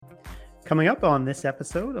Coming up on this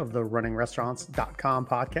episode of the runningrestaurants.com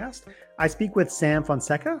podcast, I speak with Sam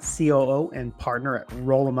Fonseca, COO and partner at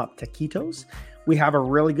Roll 'em Up Taquitos. We have a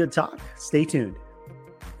really good talk. Stay tuned.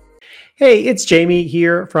 Hey, it's Jamie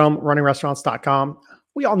here from runningrestaurants.com.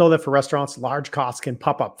 We all know that for restaurants, large costs can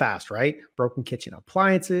pop up fast, right? Broken kitchen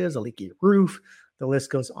appliances, a leaky roof, the list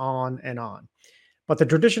goes on and on. But the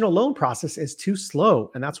traditional loan process is too slow,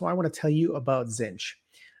 and that's why I want to tell you about Zinch.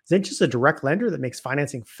 Zinch is a direct lender that makes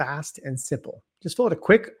financing fast and simple. Just fill out a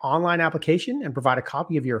quick online application and provide a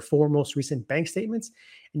copy of your 4 most recent bank statements,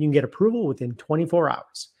 and you can get approval within 24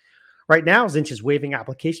 hours. Right now, Zinch is waiving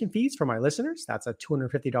application fees for my listeners. That's a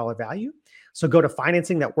 $250 value. So go to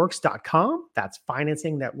financingthatworks.com. That's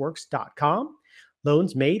financingthatworks.com.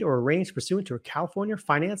 Loans made or arranged pursuant to a California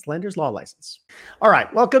finance lender's law license. All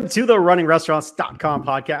right. Welcome to the runningrestaurants.com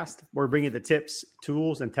podcast. We're bringing the tips,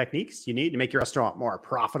 tools, and techniques you need to make your restaurant more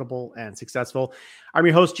profitable and successful. I'm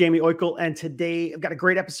your host, Jamie Oikel, and today I've got a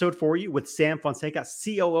great episode for you with Sam Fonseca,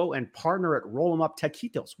 COO and partner at Roll 'em Up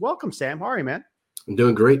Taquitos. Welcome, Sam. How are you, man? I'm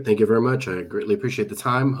doing great. Thank you very much. I greatly appreciate the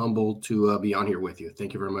time. Humbled to be on here with you.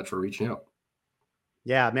 Thank you very much for reaching out.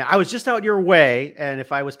 Yeah, man. I was just out your way, and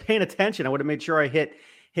if I was paying attention, I would have made sure I hit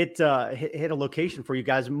a location for you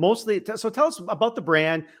guys. Mostly, so tell us about the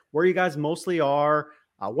brand, where you guys mostly are,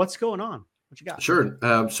 what's going on, what you got. Sure.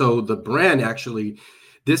 So the brand actually,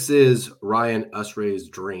 this is Ryan Usray's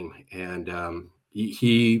dream, and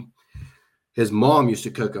his mom used to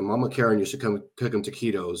cook him. Mama Karen used to cook him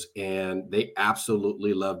taquitos, and they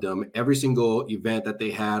absolutely loved them. Every single event that they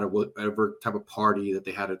had, or whatever type of party that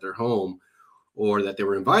they had at their home, or that they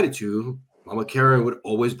were invited to, Mama Karen would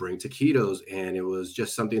always bring taquitos, and it was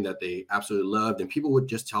just something that they absolutely loved. And people would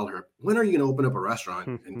just tell her, when are you going to open up a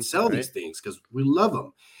restaurant and sell these things? Because we love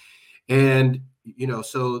them. And,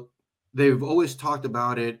 so they've always talked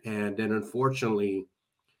about it. And then unfortunately,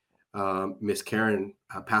 Miss Karen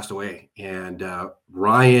passed away, and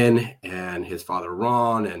Ryan and his father,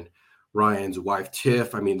 Ron, and Ryan's wife,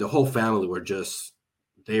 Tiff, I mean, the whole family were just,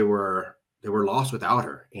 they were lost without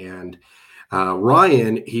her. And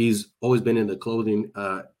Ryan, he's always been in the clothing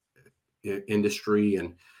industry,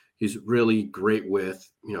 and he's really great with,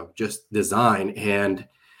 just design. And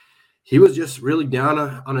he was just really down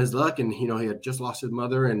on his luck, and, he had just lost his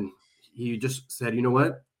mother, and he just said, you know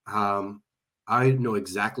what? I know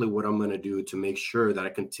exactly what I'm going to do to make sure that I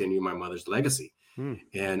continue my mother's legacy.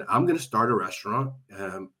 And I'm going to start a restaurant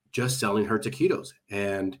just selling her taquitos,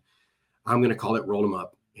 and I'm going to call it Roll 'em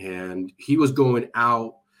Up. And he was going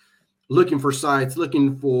out looking for sites,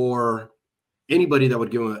 looking for anybody that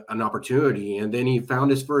would give him an opportunity. And then he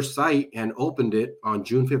found his first site and opened it on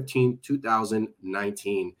June 15,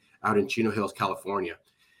 2019, out in Chino Hills, California.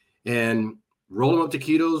 And Roll 'em Up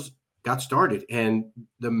Taquitos got started. And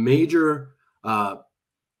the major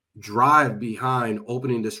drive behind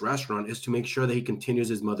opening this restaurant is to make sure that he continues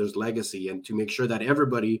his mother's legacy, and to make sure that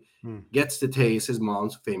everybody gets to taste his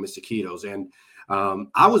mom's famous taquitos. And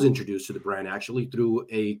I was introduced to the brand actually through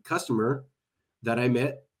a customer that I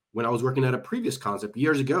met when I was working at a previous concept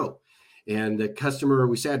years ago. And the customer,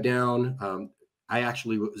 we sat down. I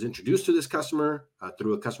actually was introduced to this customer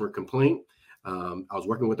through a customer complaint. I was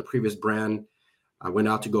working with the previous brand. I went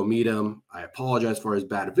out to go meet him. I apologized for his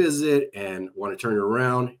bad visit and want to turn it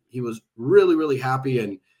around. He was really, really happy,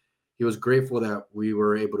 and he was grateful that we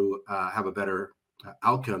were able to have a better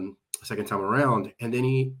outcome second time around. And then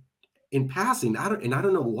he, in passing, I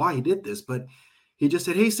don't know why he did this, but he just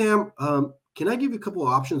said, "Hey, Sam, can I give you a couple of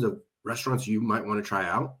options of restaurants you might want to try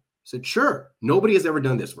out?" I said, "Sure." Nobody has ever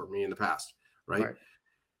done this for me in the past, right?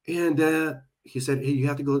 And he said, "Hey, you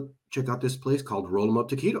have to go check out this place called Roll 'em Up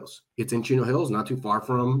Taquitos. It's in Chino Hills, not too far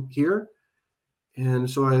from here." And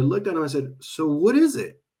so I looked at him, I said, "So what is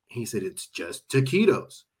it?" He said, "It's just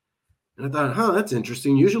taquitos." And I thought, that's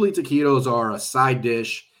interesting. Usually taquitos are a side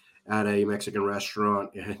dish at a Mexican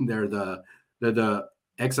restaurant, and they're the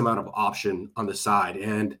X amount of option on the side.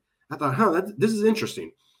 And I thought, this is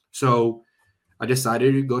interesting. So I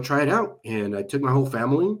decided to go try it out, and I took my whole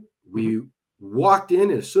family. We walked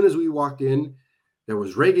in, and as soon as we walked in, there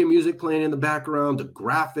was reggae music playing in the background. The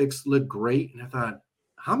graphics looked great. And I thought,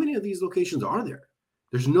 how many of these locations are there?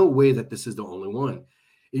 There's no way that this is the only one.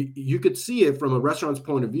 You could see it from a restaurant's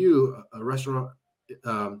point of view, a restaurant,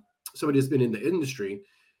 somebody that's been in the industry.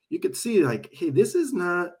 You could see like, hey, this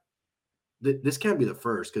can't be the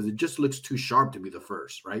first, because it just looks too sharp to be the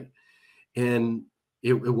first, right? And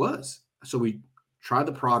it was. So we tried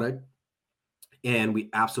the product, and we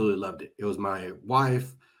absolutely loved it. It was my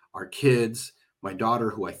wife, our kids, my daughter,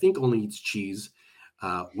 who I think only eats cheese.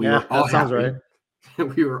 We were all happy. Right.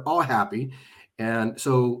 We were all happy. And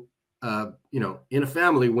so in a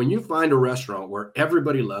family, when you find a restaurant where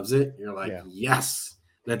everybody loves it, you're like, Yeah. yes,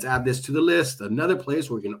 let's add this to the list. Another place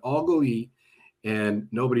where we can all go eat and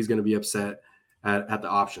nobody's going to be upset at the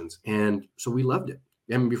options. And so we loved it.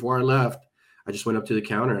 And before I left, I just went up to the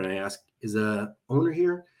counter and I asked, is the owner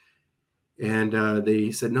here? And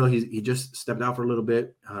they said, no, he just stepped out for a little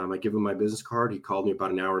bit. I give him my business card. He called me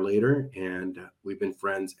about an hour later, and we've been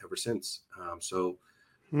friends ever since.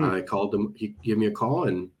 I called him. He gave me a call,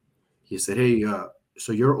 and he said, hey,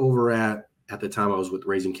 so you're over at the time I was with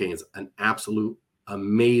Raising Cane's, an absolute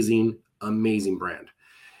amazing brand.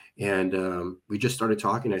 And we just started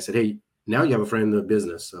talking. I said, hey, now you have a friend in the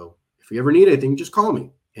business. So if you ever need anything, just call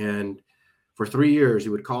me. And for 3 years, he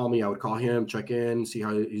would call me. I would call him, check in, see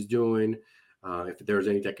how he's doing. If there was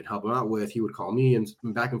anything I could help him out with, he would call me, and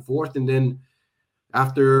back and forth. And then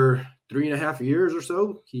after 3.5 years or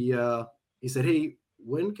so, he said, hey,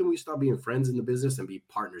 when can we stop being friends in the business and be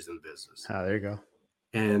partners in the business? Oh, there you go.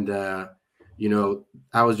 And,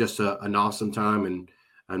 that was just an awesome time.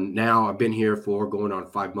 And now I've been here for going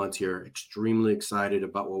on 5 months here, extremely excited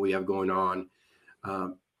about what we have going on.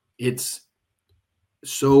 It's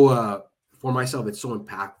so, for myself, it's so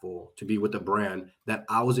impactful to be with a brand that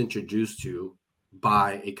I was introduced to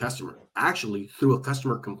by a customer, actually through a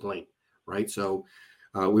customer complaint, right? So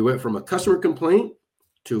we went from a customer complaint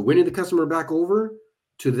to winning the customer back over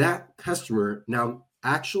to that customer now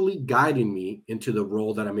actually guiding me into the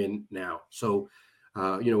role that I'm in now. So,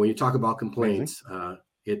 when you talk about complaints,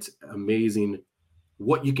 it's amazing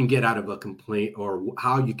what you can get out of a complaint or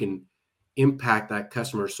how you can impact that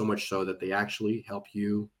customer so much so that they actually help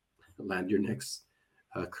you land your next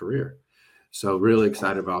career. So really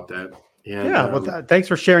excited about that. And thanks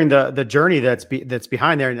for sharing the journey that's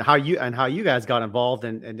behind there, and how you guys got involved,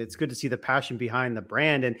 and it's good to see the passion behind the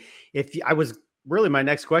brand. And my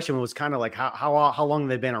next question was kind of like how long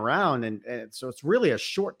they've been around, and so it's really a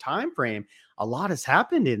short time frame. A lot has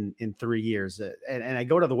happened in 3 years, and I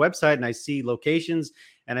go to the website and I see locations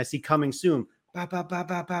and I see coming soon. Like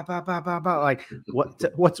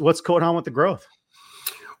what's going on with the growth?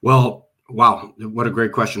 Well, wow, what a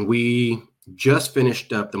great question. We just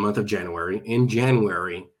finished up the month of January. In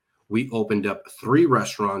January, we opened up 3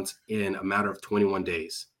 restaurants in a matter of 21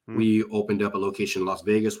 days. We opened up a location in Las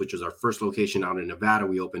Vegas, which was our first location out in Nevada.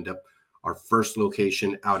 We opened up our first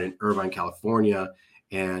location out in Irvine, California.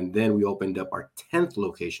 And then we opened up our 10th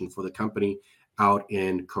location for the company out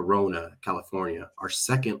in Corona, California, our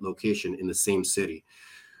second location in the same city.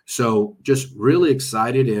 So just really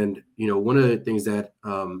excited. And, one of the things that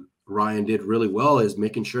Ryan did really well is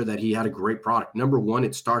making sure that he had a great product. Number one,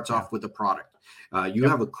 it starts off with the product. You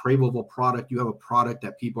have a craveable product. You have a product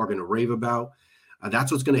that people are going to rave about.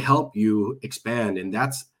 That's what's going to help you expand. And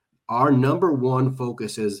that's our number one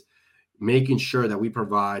focus, is making sure that we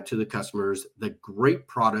provide to the customers the great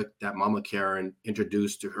product that Mama Karen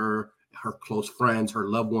introduced to her close friends, her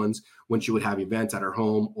loved ones, when she would have events at her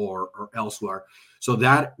home or elsewhere. So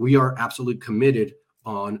that we are absolutely committed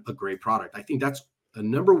on a great product. I think that's the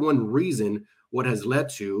number one reason what has led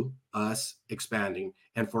to us expanding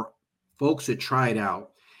and for folks to try it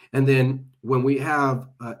out. And then when we have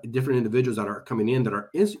different individuals that are coming in that are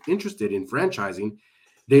interested in franchising,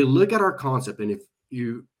 they look at our concept. And if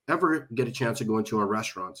you ever get a chance to go into our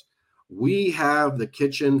restaurants, we have the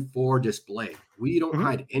kitchen for display. We don't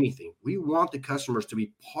hide anything. We want the customers to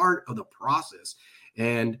be part of the process.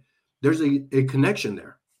 And there's a connection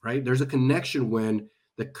there, right? There's a connection when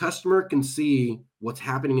the customer can see what's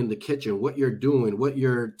happening in the kitchen, what you're doing, what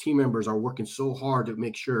your team members are working so hard to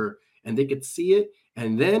make sure, and they get to see it.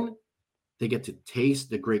 And then they get to taste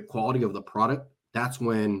the great quality of the product. That's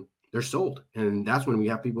when they're sold. And that's when we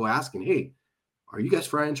have people asking, hey, are you guys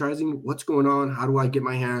franchising? What's going on? How do I get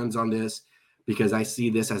my hands on this? Because I see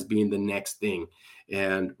this as being the next thing.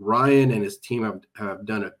 And Ryan and his team have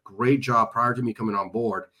done a great job prior to me coming on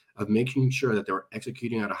board of making sure that they were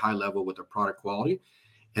executing at a high level with their product quality.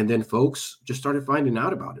 And then folks just started finding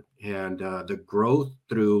out about it. And the growth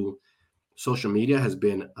through social media has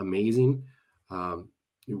been amazing.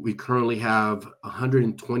 We currently have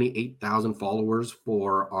 128,000 followers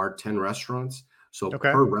for our 10 restaurants. So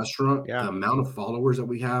per restaurant, the amount of followers that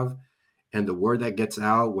we have and the word that gets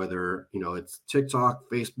out, whether, it's TikTok,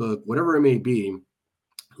 Facebook, whatever it may be,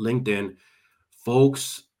 LinkedIn,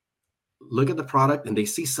 folks look at the product and they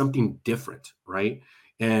see something different, right?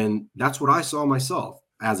 And that's what I saw myself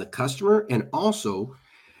as a customer. And also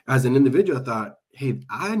as an individual, I thought, hey,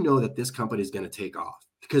 I know that this company is going to take off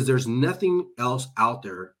because there's nothing else out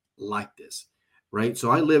there like this, right?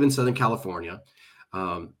 So I live in Southern California.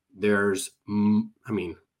 There's,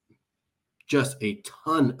 just a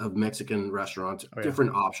ton of Mexican restaurants,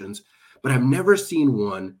 different options. but I've never seen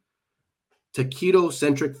one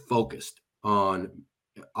taquito-centric focused on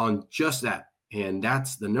just that. And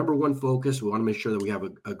that's the number one focus. We want to make sure that we have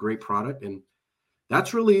a great product. And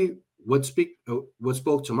that's really what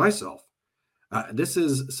spoke to myself. This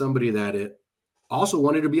is somebody that it also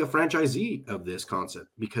wanted to be a franchisee of this concept,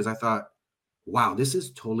 because I thought, wow, this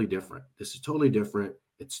is totally different. This is totally different.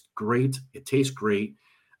 It's great. It tastes great.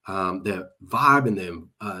 The vibe and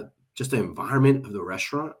the just the environment of the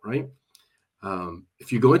restaurant, right?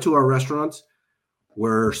 If you go into our restaurants,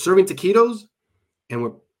 we're serving taquitos and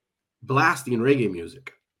we're blasting reggae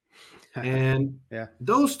music. And yeah,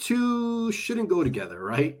 those two shouldn't go together,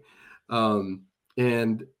 right? But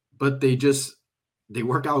they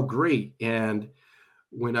work out great. And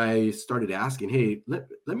when I started asking, hey, let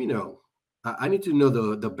me know. I need to know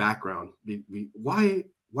the background. Why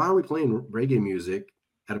are we playing reggae music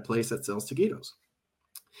at a place that sells taquitos?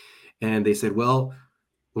 And they said, well,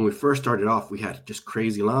 when we first started off, we had just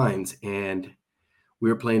crazy lines and we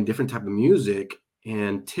were playing different type of music.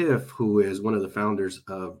 And Tiff, who is one of the founders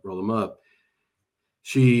of Roll 'em Up,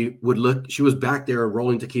 she was back there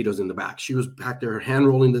rolling taquitos in the back. She was back there hand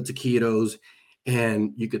rolling the taquitos,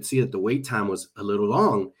 and you could see that the wait time was a little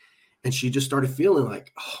long. And she just started feeling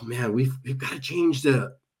like, oh man, we've got to change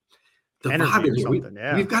the vibe in here.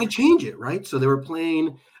 We've got to change it, right? So they were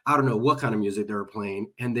playing, I don't know what kind of music they were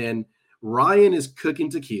playing. And then Ryan is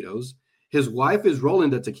cooking taquitos. His wife is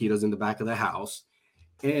rolling the taquitos in the back of the house.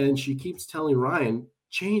 And she keeps telling Ryan,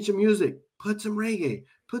 change the music, put some reggae.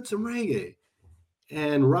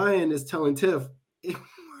 And Ryan is telling Tiff,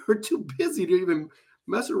 we're too busy to even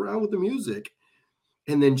mess around with the music.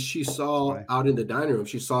 And then she saw out in the dining room,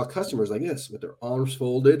 she saw customers like this with their arms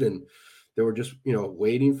folded, and they were just,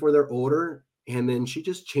 waiting for their order. And then she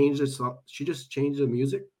just changed the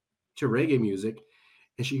music to reggae music.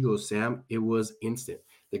 And she goes, Sam, it was instant.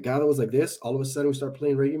 The guy that was like this, all of a sudden we start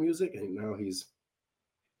playing reggae music, and now he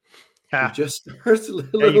just starts a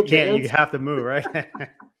little you can't, dance. You have to move, right?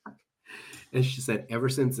 And she said, ever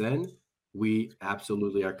since then, we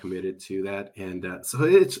absolutely are committed to that. And so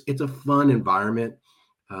it's a fun environment.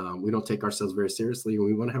 We don't take ourselves very seriously, and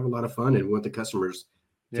we want to have a lot of fun, and we want the customers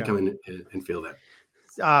to come in and feel that.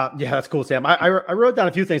 Yeah, that's cool, Sam. I wrote down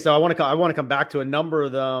a few things, so I want to come back to a number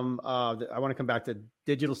of them. I want to come back to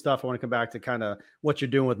digital stuff. I want to come back to kind of what you're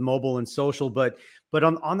doing with mobile and social. But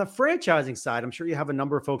on the franchising side, I'm sure you have a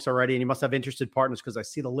number of folks already, and you must have interested partners because I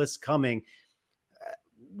see the list coming.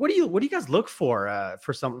 What do you guys look for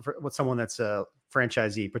with someone that's a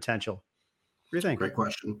franchisee potential? What do you think? Great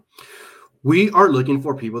question. We are looking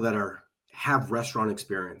for people that have restaurant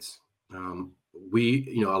experience. A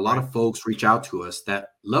lot of folks reach out to us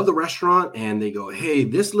that love the restaurant and they go, hey,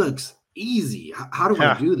 this looks easy. How do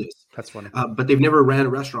I do this? That's funny. But they've never ran a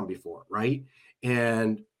restaurant before, right?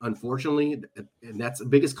 And unfortunately, and that's the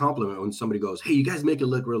biggest compliment when somebody goes, hey, you guys make it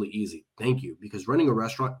look really easy. Thank you. Because running a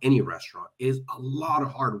restaurant, any restaurant, is a lot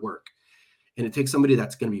of hard work. And it takes somebody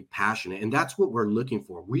that's going to be passionate. And that's what we're looking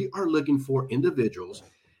for. We are looking for individuals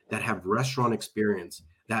that have restaurant experience,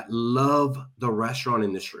 that love the restaurant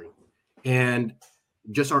industry, and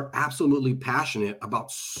just are absolutely passionate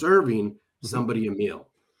about serving somebody a meal.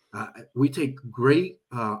 We take great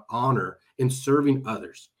honor in serving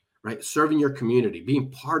others, right? Serving your community,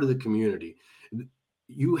 being part of the community.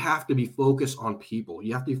 You have to be focused on people.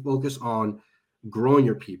 You have to be focused on growing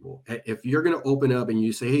your people. If you're going to open up and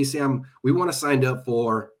you say, hey, Sam, we want to sign up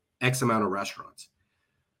for X amount of restaurants.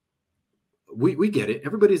 We get it.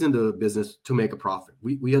 Everybody's in the business to make a profit.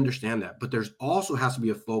 We understand that. But there's also has to be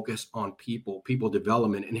a focus on people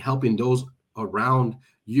development, and helping those around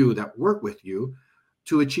you that work with you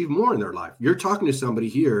to achieve more in their life. You're talking to somebody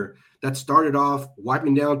here that started off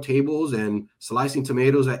wiping down tables and slicing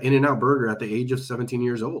tomatoes at In-N-Out Burger at the age of 17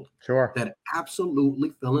 years old. Sure. That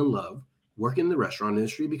absolutely fell in love working in the restaurant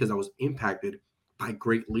industry because I was impacted by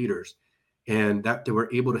great leaders, and that they were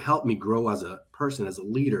able to help me grow as a person, as a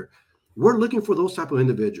leader. We're looking for those type of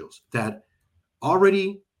individuals that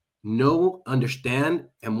already know, understand,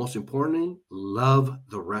 and most importantly, love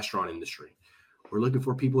the restaurant industry. We're looking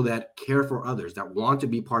for people that care for others, that want to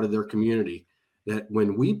be part of their community, that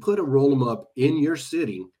when we put a Roll 'em Up in your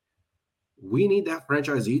city, we need that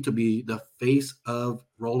franchisee to be the face of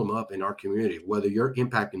Roll 'em Up in our community, whether you're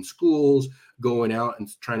impacting schools, going out and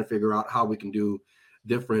trying to figure out how we can do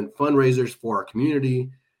different fundraisers for our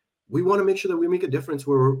community. We want to make sure that we make a difference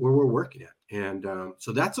where we're working at. And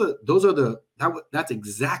so that's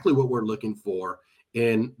exactly what we're looking for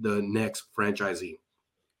in the next franchisee.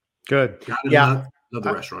 Good. Yeah. Love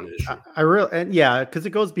the restaurant industry. I really, and yeah, because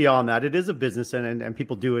it goes beyond that. It is a business, and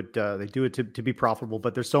people do it. They do it to be profitable,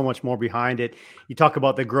 but there's so much more behind it. You talk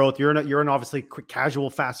about the growth. You're in obviously quick casual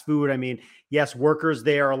fast food. I mean, yes, workers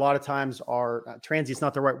there a lot of times are transient's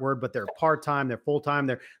not the right word, but they're part time, they're full time,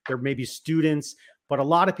 they're maybe students. But a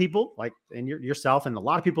lot of people, like and yourself, and a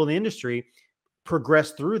lot of people in the industry,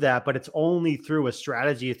 progress through that, but it's only through a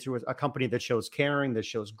strategy, through a company that shows caring, that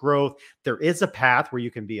shows growth. There is a path where you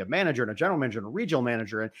can be a manager and a general manager and a regional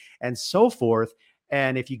manager and so forth.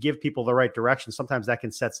 And if you give people the right direction, sometimes that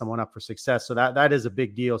can set someone up for success. So that is a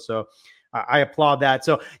big deal. So I applaud that.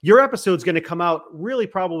 So your episode's going to come out really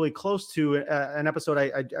probably close to an episode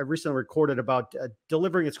I recently recorded about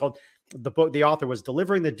delivering. It's called the book. The author was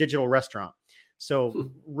Delivering the Digital Restaurant. So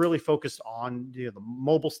really focused on the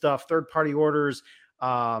mobile stuff, third-party orders,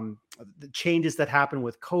 the changes that happen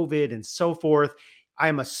with COVID and so forth.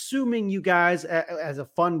 I'm assuming you guys, as a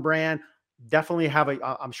fun brand, definitely have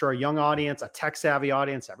I'm sure a young audience, a tech-savvy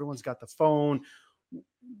audience. Everyone's got the phone.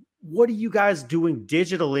 What are you guys doing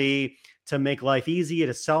digitally to make life easier,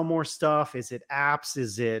 to sell more stuff? Is it apps?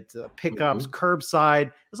 Is it pickups,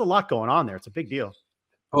 curbside? There's a lot going on there. It's a big deal.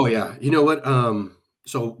 Oh yeah. You know what?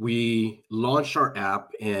 So we launched our app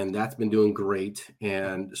and that's been doing great.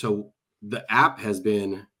 And so the app has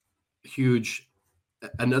been huge.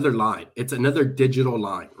 Another line. It's another digital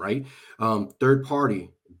line, right? Third party,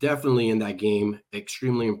 definitely in that game,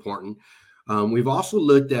 extremely important. We've also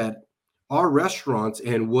looked at our restaurants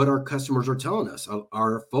and what our customers are telling us.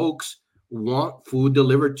 Our folks want food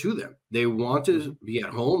delivered to them. They want to be at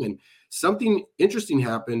home. And something interesting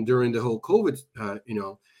happened during the whole COVID,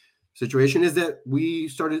 situation is that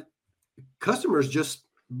customers just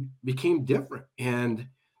became different, and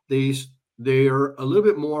they are a little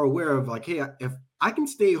bit more aware of like, hey, if I can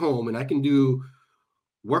stay home and I can do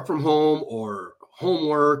work from home or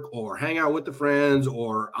homework or hang out with the friends,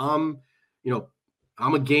 or I'm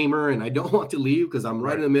a gamer and I don't want to leave because I'm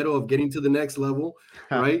right in the middle of getting to the next level,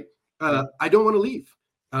 right? I don't want to leave.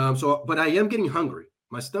 But I am getting hungry.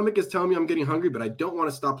 My stomach is telling me I'm getting hungry, but I don't want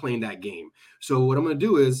to stop playing that game. So what I'm going to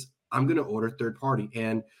do is I'm going to order third party.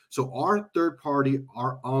 And so our third party,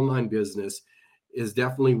 our online business is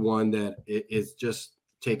definitely one that is just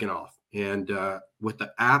taken off. And with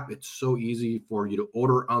the app, it's so easy for you to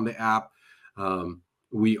order on the app.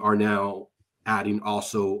 We are now adding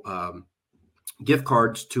also gift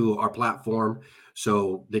cards to our platform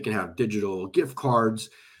so they can have digital gift cards.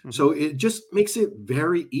 Mm-hmm. So it just makes it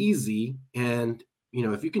very easy. And,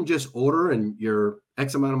 if you can just order and you're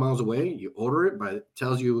X amount of miles away, you order it, but it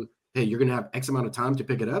tells you, hey, you're going to have X amount of time to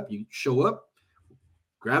pick it up. You show up,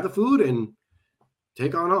 grab the food, and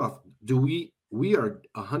take on off. We are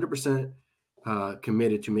 100%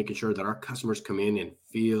 committed to making sure that our customers come in and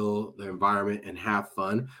feel the environment and have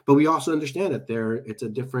fun. But we also understand that it's a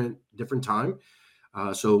different time.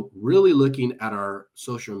 So really looking at our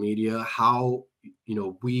social media, how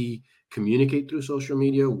we communicate through social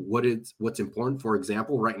media, what's important. For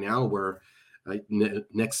example, right now, where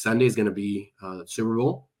next Sunday is going to be Super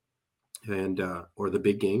Bowl. And or the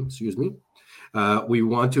big game, excuse me. We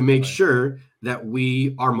want to make sure that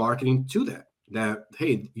we are marketing to that,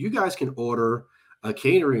 hey, you guys can order a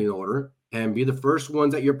catering order and be the first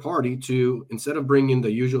ones at your party to, instead of bringing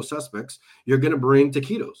the usual suspects, you're going to bring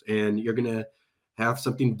taquitos and you're going to have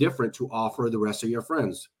something different to offer the rest of your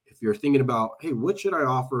friends. If you're thinking about, hey, what should I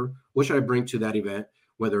offer? What should I bring to that event?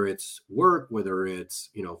 Whether it's work, whether it's,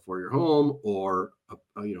 for your home or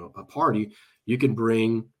a party, you can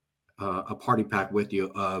bring a party pack with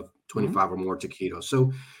you of 25 or more taquitos.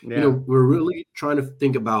 So, we're really trying to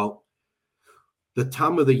think about the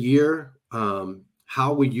time of the year,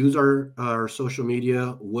 how we use our social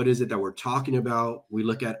media. What is it that we're talking about? We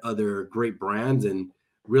look at other great brands and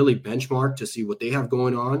really benchmark to see what they have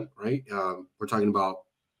going on, right? We're talking about,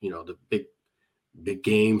 the big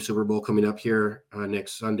game, Super Bowl coming up here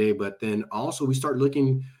next Sunday. But then also we start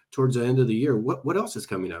looking towards the end of the year. What else is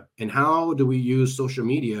coming up? And how do we use social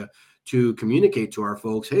media to communicate to our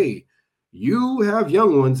folks, hey, you have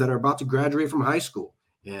young ones that are about to graduate from high school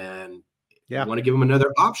and you want to give them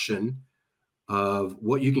another option of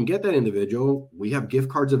what you can get that individual. We have gift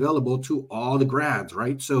cards available to all the grads,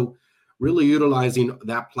 right? So really utilizing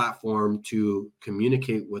that platform to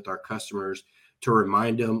communicate with our customers, to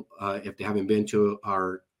remind them if they haven't been to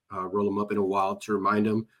our Roll 'em Up in a while, to remind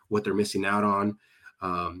them what they're missing out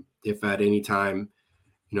on. If at any time,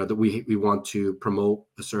 that we want to promote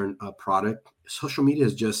a certain product, social media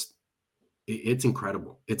is just, it's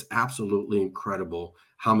incredible. It's absolutely incredible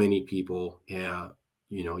how many people,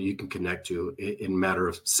 you can connect to in a matter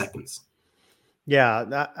of seconds.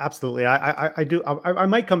 Yeah, absolutely. I do. I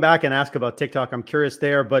might come back and ask about TikTok. I'm curious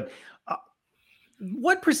there, but uh,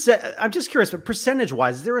 what percent? I'm just curious, but percentage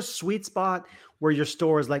wise, is there a sweet spot where your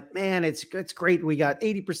store is like, man, it's great. We got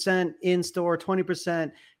 80% in store,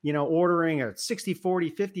 20%, ordering, or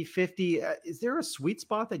 60-40, 50-50. Is there a sweet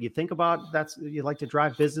spot that you think about that's you like to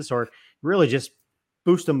drive business, or really just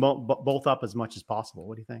boost them both up as much as possible?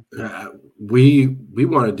 What do you think? We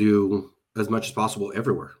want to do as much as possible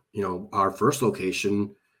everywhere. Our first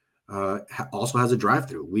location also has a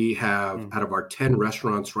drive-through. We have out of our 10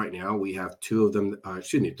 restaurants right now, we have three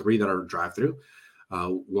that are drive-through.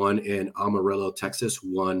 One in Amarillo, Texas,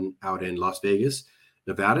 one out in Las Vegas,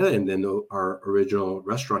 Nevada, and then our original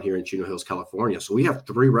restaurant here in Chino Hills, California. So we have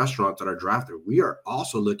 3 restaurants that are drive-through. We are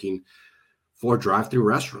also looking for drive-through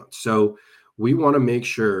restaurants. So we want to make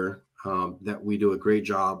sure that we do a great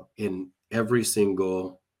job in every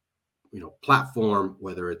single platform,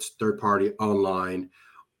 whether it's third-party, online,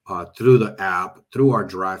 through the app, through our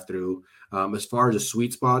drive-through. As far as a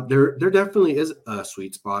sweet spot, there definitely is a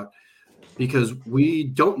sweet spot, because we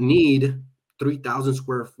don't need 3,000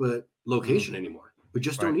 square foot location anymore. We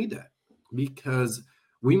just don't need that, because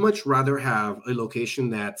we much rather have a location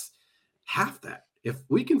that's half that. If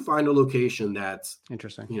we can find a location that's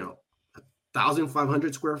interesting,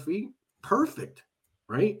 1,500 square feet, perfect,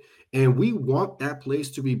 right? And we want that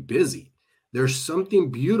place to be busy. There's something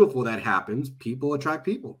beautiful that happens. People attract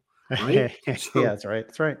people, right? So, yeah, that's right.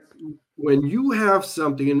 That's right. When you have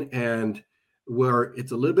something and where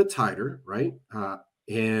it's a little bit tighter, right?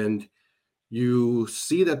 And you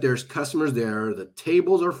see that there's customers there, the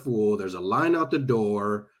tables are full, there's a line out the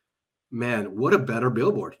door. Man, what a better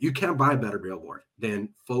billboard. You can't buy a better billboard than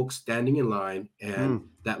folks standing in line and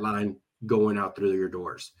that line going out through your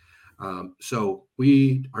doors. So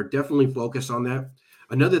we are definitely focused on that.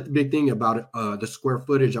 Another big thing about the square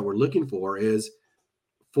footage that we're looking for is,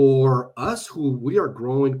 for us, who we are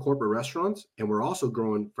growing corporate restaurants and we're also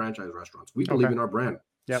growing franchise restaurants. We believe in our brand.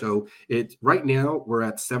 Yep. So right now we're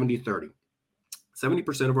at 70-30.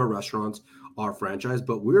 70% of our restaurants are franchise,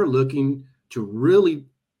 but we're looking to really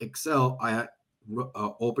excel at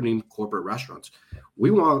opening corporate restaurants.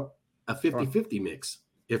 We want a 50-50 mix,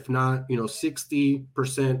 if not,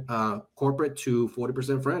 60% corporate to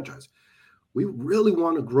 40% franchise. We really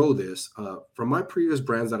want to grow this. From my previous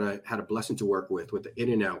brands that I had a blessing to work with the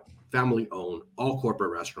In-N-Out, family-owned, all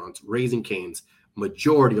corporate restaurants, Raising Cane's,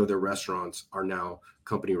 majority of their restaurants are now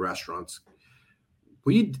company restaurants.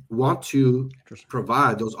 We want to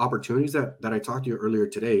provide those opportunities that I talked to you earlier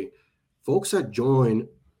today. Folks that join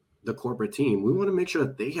the corporate team, we want to make sure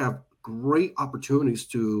that they have great opportunities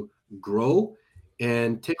to grow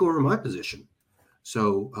and take over my position.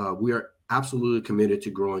 So we are absolutely committed to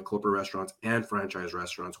growing corporate restaurants and franchise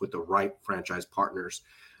restaurants with the right franchise partners.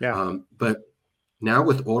 Yeah. But now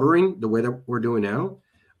with ordering the way that we're doing now,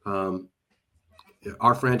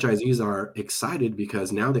 our franchisees are excited,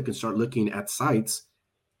 because now they can start looking at sites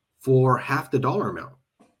for half the dollar amount,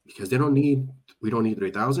 because we don't need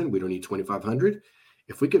 3,000, we don't need 2,500.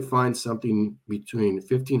 If we could find something between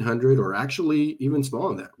 1,500 or actually even smaller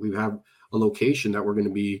than that, we have a location that we're going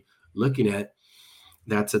to be looking at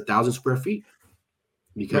that's 1,000 square feet,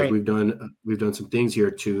 because we've done some things here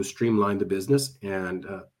to streamline the business, and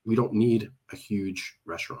we don't need a huge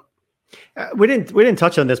restaurant. We didn't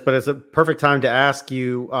touch on this, but it's a perfect time to ask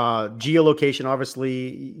you. Geolocation,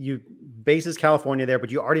 obviously, you base is California there,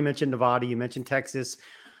 but you already mentioned Nevada, you mentioned Texas.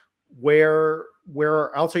 Where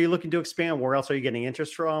else are you looking to expand? Where else are you getting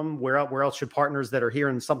interest from? Where else should partners that are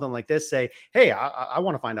hearing something like this say, "Hey, I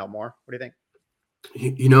want to find out more"? What do you think?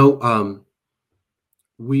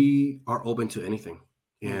 We are open to anything.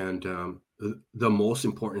 And the most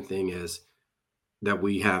important thing is that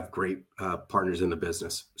we have great partners in the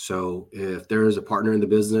business. So if there is a partner in the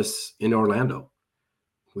business in Orlando,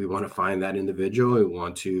 we want to find that individual. We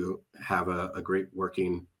want to have a great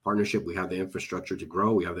working partnership. We have the infrastructure to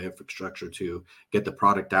grow. We have the infrastructure to get the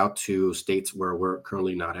product out to states where we're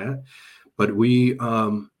currently not at. But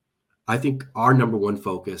I think our number one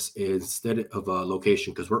focus is, instead of a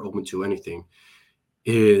location, because we're open to anything,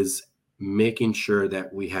 is making sure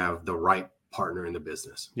that we have the right partner in the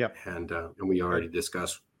business. Yep. And we already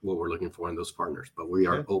discussed what we're looking for in those partners, but we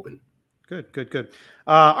are open. Good.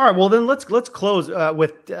 All right. Well, then let's close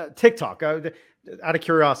with TikTok. Out of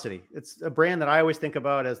curiosity, it's a brand that I always think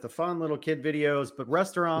about as the fun little kid videos, but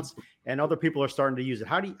restaurants and other people are starting to use it.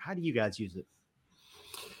 How do you guys use it?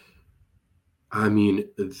 I mean,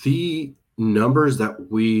 the numbers that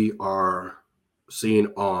we are seeing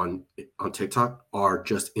on TikTok are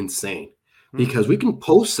just insane, because we can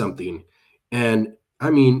post something, and I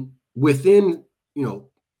mean, within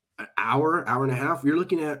an hour and a half, you're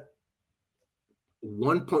looking at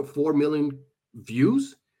 1.4 million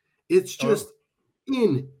views. It's just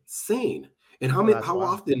insane. And how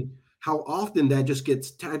often that just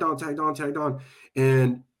gets tagged on.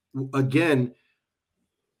 And again,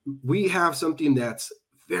 we have something that's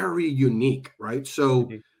very unique, right? So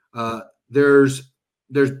there's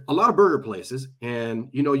a lot of burger places, and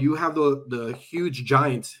you have the huge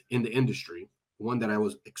giants in the industry. One that I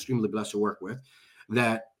was extremely blessed to work with,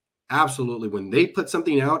 that absolutely, when they put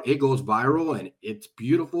something out, it goes viral and it's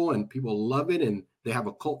beautiful and people love it and they have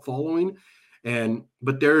a cult following.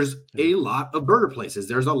 But there's a lot of burger places.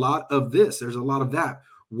 There's a lot of this. There's a lot of that.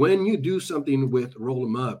 When you do something with Roll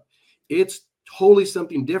 'em Up, it's totally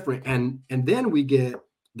something different. And then we get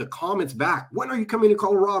the comments back. When are you coming to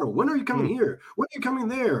Colorado? When are you coming here? When are you coming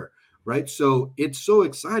there? Right. So it's so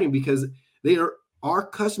exciting because our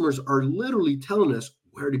customers are literally telling us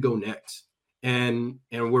where to go next. And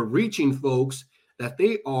we're reaching folks that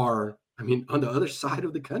they are, on the other side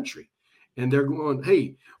of the country. And they're going,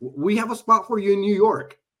 hey, we have a spot for you in New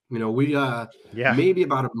York. Maybe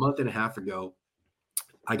about a month and a half ago,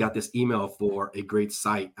 I got this email for a great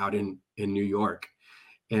site out in New York.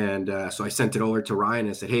 And so I sent it over to Ryan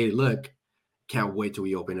and said, hey, look, can't wait till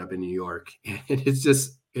we open up in New York. And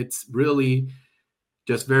it's really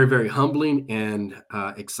just very, very humbling and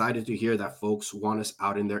excited to hear that folks want us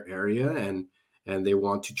out in their area and they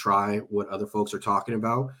want to try what other folks are talking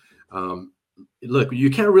about. Look, you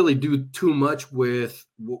can't really do too much with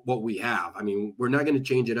what we have. We're not going to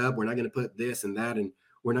change it up. We're not going to put this and that, and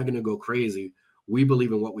we're not going to go crazy. We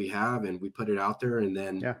believe in what we have and we put it out there. And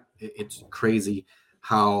then it's crazy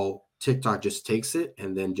how TikTok just takes it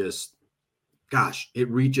and then just, gosh, it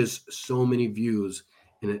reaches so many views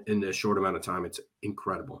in a short amount of time. It's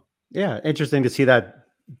incredible. Yeah. Interesting to see that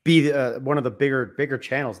be one of the bigger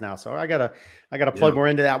channels now. So I gotta plug more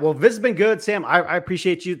into that. Well, this has been good, Sam. I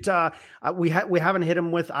appreciate you. We haven't hit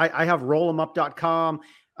him with, I have rollemup.com.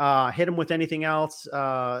 Hit him with anything else,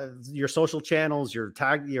 your social channels, your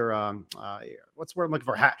tag, what's the word I'm looking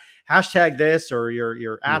for? Hashtag this or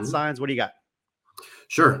your ad signs. What do you got?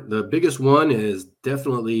 Sure. The biggest one is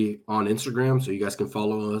definitely on Instagram. So you guys can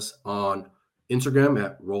follow us on Instagram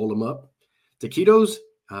at Roll 'em Up Taquitos.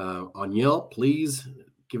 On Yelp, please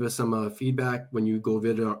give us some feedback when you go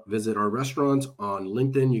visit our restaurants. On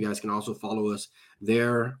LinkedIn, you guys can also follow us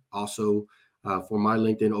there. Also, for my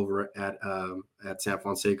LinkedIn over at Sam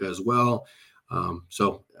Fonseca as well.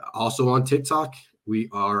 So also on TikTok, we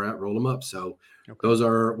are at Roll 'em Up. So those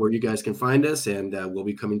are where you guys can find us, and we'll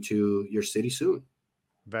be coming to your city soon.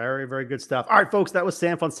 Very, very good stuff. All right, folks, that was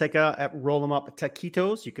Sam Fonseca at Roll 'em Up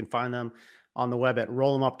Taquitos. You can find them on the web at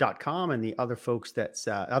rollemup.com and the other folks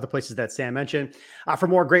other places that Sam mentioned. For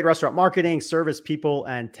more great restaurant marketing, service, people,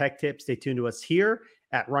 and tech tips, stay tuned to us here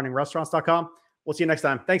at runningrestaurants.com. We'll see you next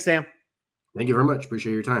time. Thanks, Sam. Thank you very much.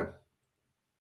 Appreciate your time.